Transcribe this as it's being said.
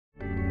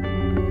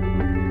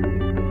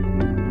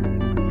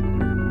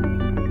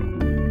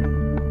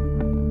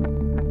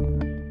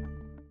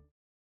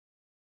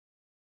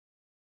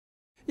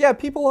Yeah,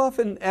 people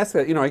often ask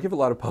that. You know, I give a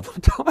lot of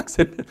public talks,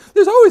 and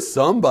there's always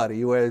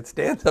somebody who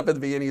stands up at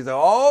the beginning and says,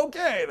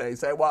 okay, they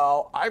say,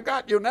 well, I've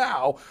got you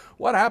now.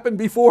 What happened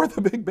before the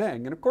Big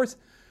Bang? And of course,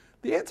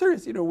 the answer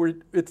is, you know,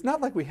 it's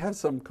not like we have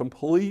some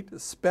complete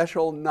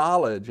special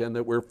knowledge and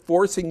that we're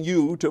forcing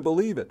you to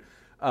believe it.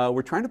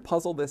 We're trying to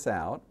puzzle this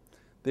out.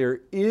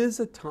 There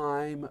is a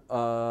time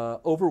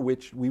over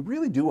which we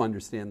really do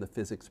understand the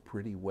physics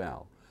pretty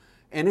well.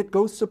 And it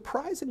goes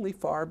surprisingly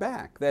far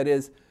back. That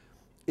is,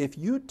 if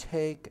you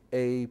take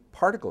a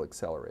particle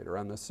accelerator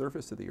on the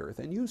surface of the Earth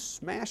and you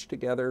smash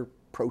together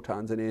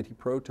protons and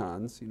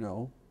antiprotons, you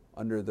know,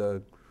 under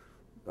the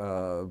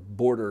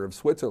border of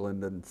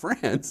Switzerland and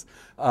France,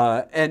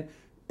 and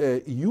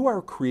you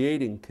are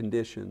creating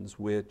conditions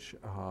which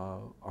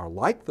are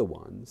like the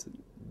ones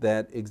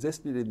that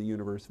existed in the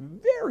universe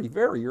very,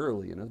 very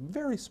early, in a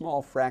very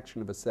small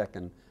fraction of a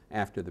second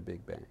after the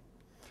Big Bang.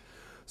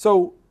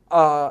 So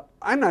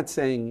I'm not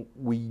saying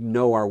we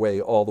know our way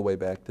all the way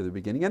back to the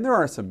beginning, and there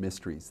are some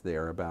mysteries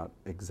there about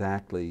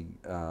exactly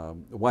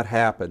what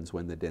happens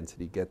when the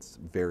density gets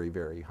very,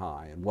 very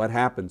high, and what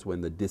happens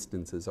when the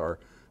distances are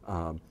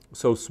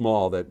so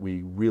small that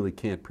we really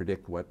can't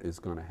predict what is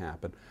going to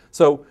happen.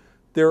 So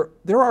there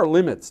are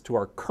limits to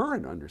our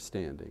current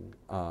understanding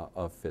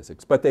of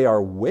physics, but they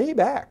are way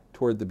back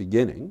toward the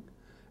beginning,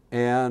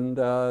 and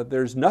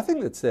there's nothing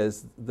that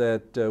says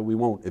that we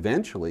won't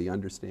eventually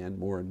understand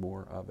more and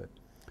more of it.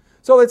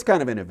 So it's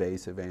kind of an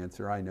evasive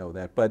answer, I know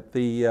that, but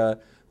the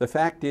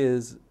fact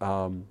is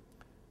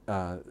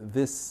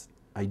this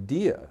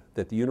idea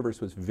that the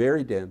universe was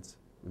very dense,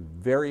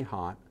 very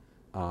hot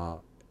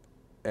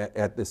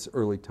at this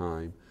early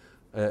time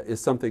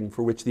is something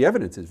for which the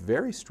evidence is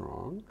very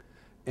strong,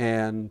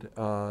 and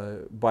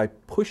by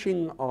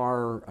pushing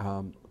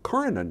our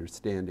current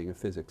understanding of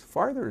physics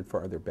farther and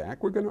farther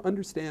back, we're going to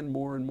understand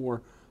more and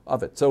more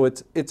of it. So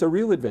it's a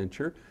real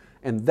adventure.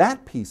 And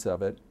that piece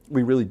of it,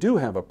 we really do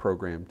have a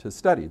program to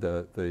study.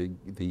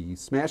 The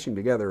smashing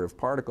together of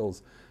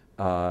particles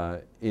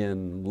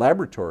in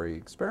laboratory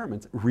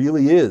experiments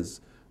really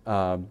is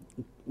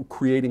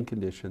creating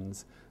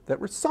conditions that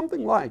were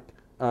something like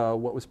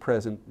what was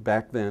present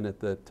back then at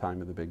the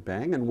time of the Big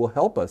Bang, and will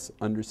help us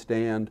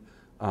understand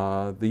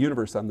the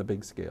universe on the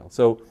big scale.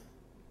 So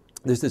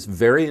there's this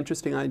very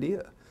interesting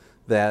idea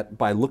that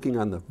by looking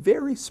on the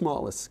very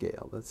smallest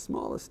scale, the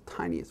smallest,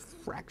 tiniest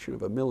fraction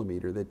of a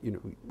millimeter that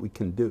we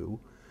can do,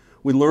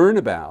 we learn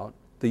about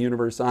the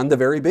universe on the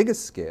very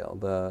biggest scale,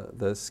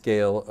 the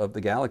scale of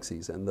the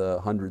galaxies and the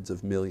hundreds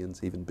of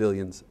millions, even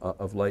billions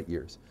of light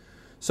years.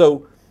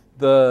 So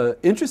the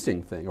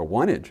interesting thing, or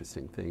one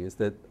interesting thing, is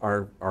that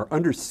our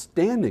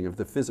understanding of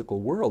the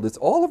physical world is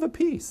all of a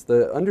piece.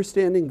 The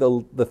understanding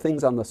the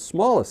things on the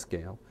smallest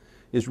scale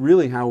is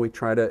really how we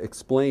try to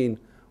explain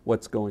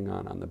what's going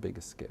on the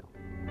biggest scale.